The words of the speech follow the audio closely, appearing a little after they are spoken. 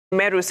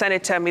Meru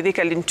Senator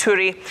Mithika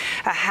Linturi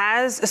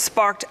has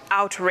sparked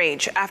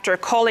outrage after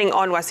calling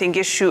on Uasin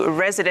Gishu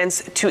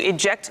residents to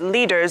eject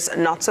leaders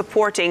not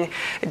supporting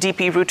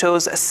DP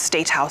Ruto's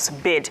State House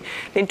bid.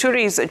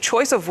 Linturi's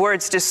choice of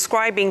words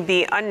describing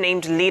the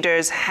unnamed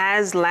leaders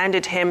has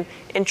landed him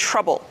in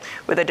trouble,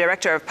 with the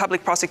Director of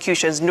Public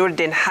Prosecutions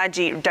Nuruddin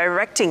Haji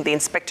directing the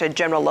Inspector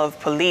General of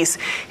Police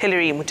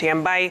Hilary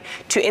Mutyambai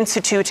to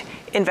institute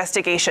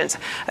investigations.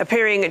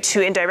 Appearing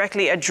to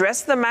indirectly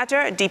address the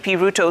matter, DP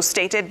Ruto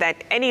stated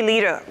that any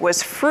leader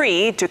was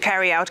free to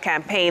carry out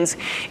campaigns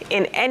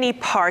in any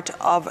part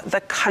of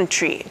the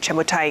country.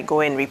 Chemutai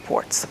Goen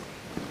reports.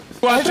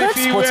 Eldoret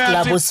Sports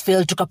Club was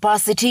filled to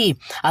capacity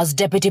as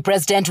Deputy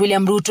President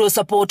William Ruto's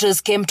supporters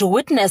came to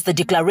witness the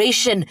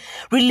declaration,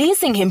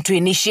 releasing him to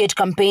initiate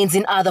campaigns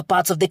in other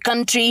parts of the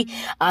country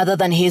other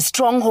than his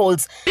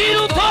strongholds.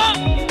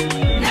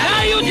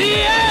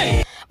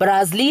 But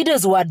as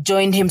leaders who had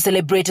joined him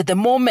celebrated the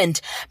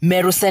moment,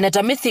 Meru Senator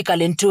Mithika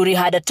Linturi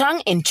had a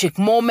tongue-in-cheek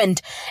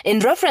moment.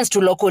 In reference to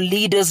local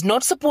leaders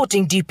not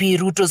supporting DP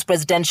Ruto's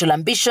presidential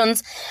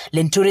ambitions,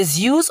 Linturi's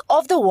use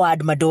of the word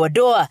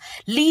madoadoa,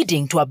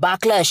 leading to a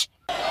backlash.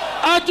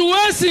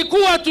 Hatuwezi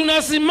kuwa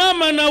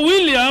tunasimama na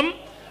William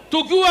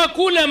tukiwa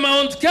kule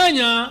Mount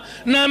Kenya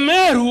na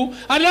Meru,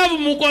 alafu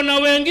mko na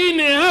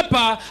wengine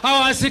hapa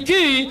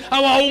hawasikii,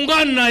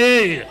 hawaungani na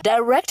yeye.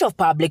 Director of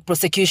Public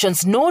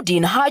Prosecutions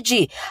Nuruddin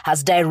Haji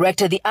has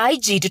directed the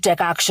IG to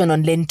take action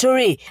on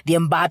Linturi. The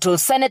embattled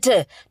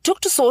senator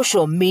took to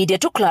social media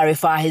to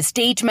clarify his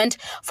statement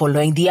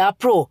following the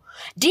uproar.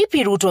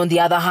 DP Ruto, on the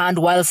other hand,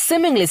 while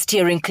seemingly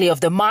steering clear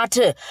of the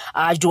matter,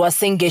 urged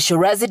Uasin Gishu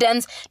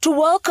residents to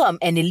welcome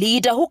any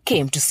leader who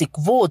came to seek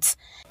votes.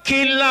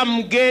 Kila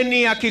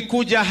mgeni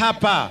akikuja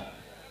hapa,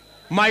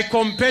 my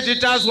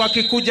competitors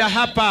wakikuja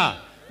hapa,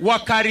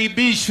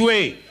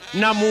 wakaribishwe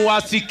na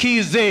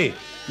muwasikize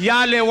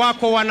yale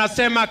wako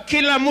wanasema,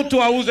 kila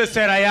mtu auze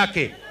sera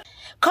yake.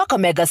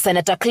 Kakamega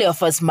Senator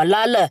Cleophas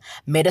Malala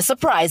made a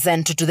surprise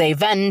entry to the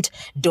event,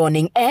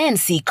 donning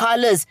ANC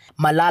colours,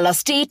 Malala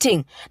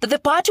stating that the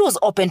party was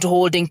open to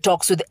holding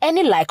talks with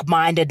any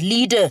like-minded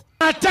leader.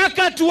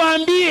 Nataka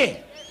tuambie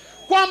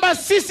kwamba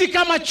sisi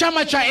kama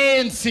chama cha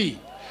ANC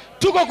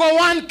tuko kwa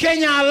One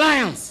Kenya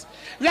Alliance,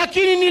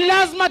 lakini ni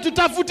lazima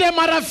tutafute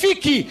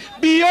marafiki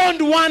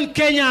beyond One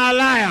Kenya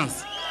Alliance.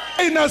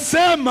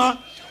 Inasema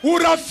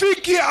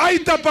urafiki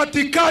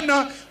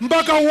haitapatikana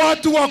mpaka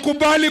watu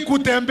wakubali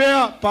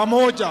kutembea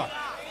pamoja.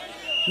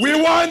 We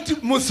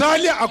want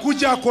Musalia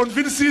akuja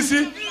convince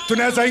sisi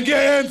tunaweza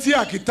ingia ANC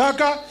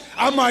akitaka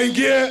ama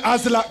ingie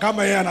Asla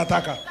kama yeye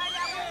anataka.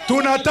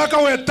 Tunataka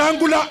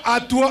Wetangula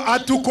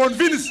atu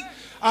convince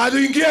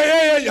ingie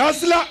yeye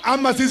Asla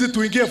ama sisi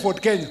tuingie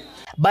Fort Kenya.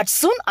 But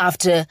soon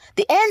after,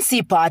 the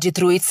ANC party,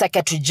 through its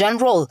Secretary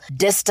General,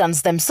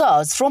 distanced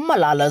themselves from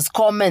Malala's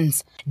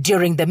comments.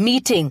 During the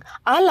meeting,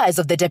 allies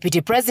of the Deputy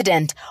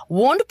President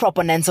warned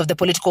proponents of the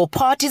political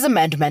party's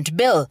amendment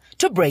bill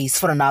to brace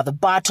for another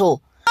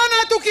battle.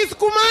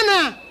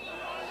 Tukisukumana,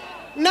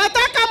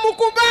 nataka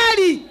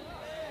mukubali,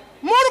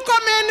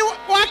 Murkomen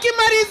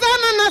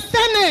wakimarizana na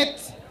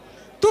Senate,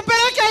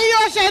 tupeleke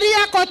hiyo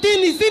sheria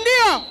kotini, si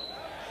ndio?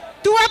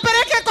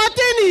 Tuwapeleke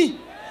kotini.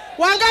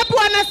 Wangapi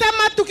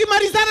wanasema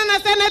tukimarizana na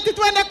Senate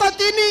tuende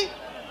kotini?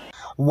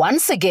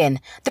 Once again,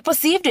 the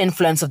perceived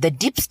influence of the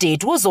deep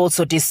state was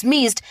also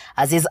dismissed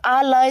as his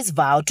allies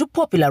vowed to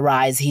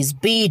popularize his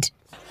bid.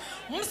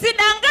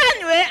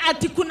 Msidanganywe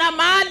ati kuna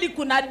mahali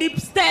kuna deep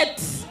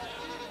state.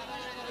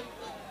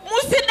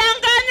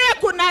 Msidanganywe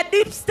kuna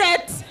deep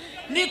state.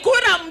 Ni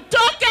kura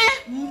mtoke,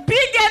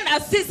 mpige na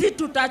sisi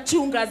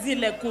tutachunga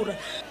zile kura.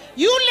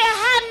 Yule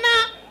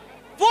hana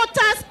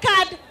voters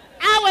card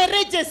awe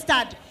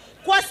registered.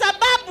 Kwa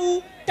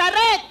sababu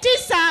tarehe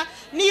 9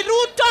 ni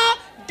Ruto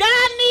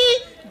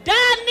Dani.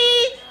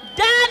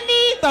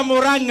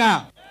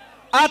 Murang'a,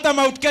 hata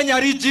Mount Kenya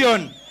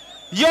region,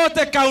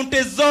 yote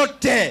kaunti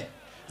zote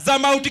za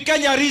Mount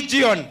Kenya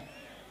region,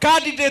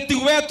 candidate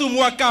wetu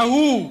mwaka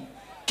huu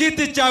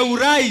kiti cha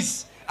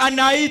urais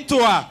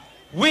anaitwa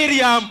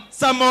William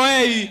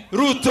Samoei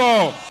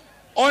Ruto.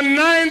 On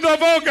 9th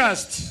of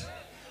August,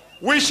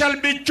 we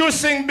shall be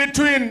choosing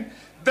between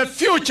the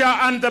future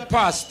and the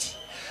past.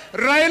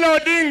 Raila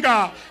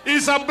Odinga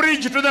is a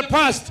bridge to the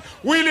past.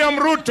 William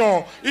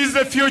Ruto is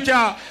the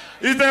future,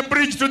 is the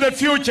bridge to the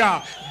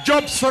future.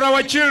 Jobs for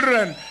our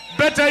children,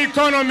 better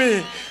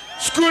economy,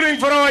 schooling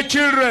for our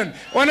children.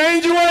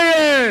 Wananchi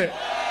wae!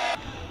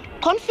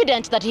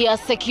 Confident that he has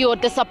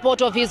secured the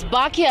support of his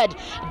backyard,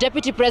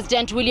 Deputy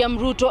President William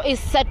Ruto is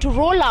set to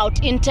roll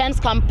out intense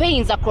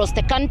campaigns across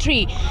the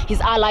country, his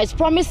allies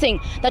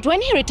promising that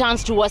when he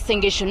returns to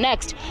Uasin Gishu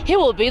next, he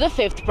will be the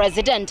 5th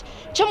president.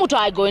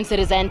 Chemutai Goen,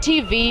 Citizen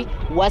TV,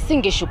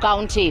 Uasin Gishu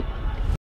County.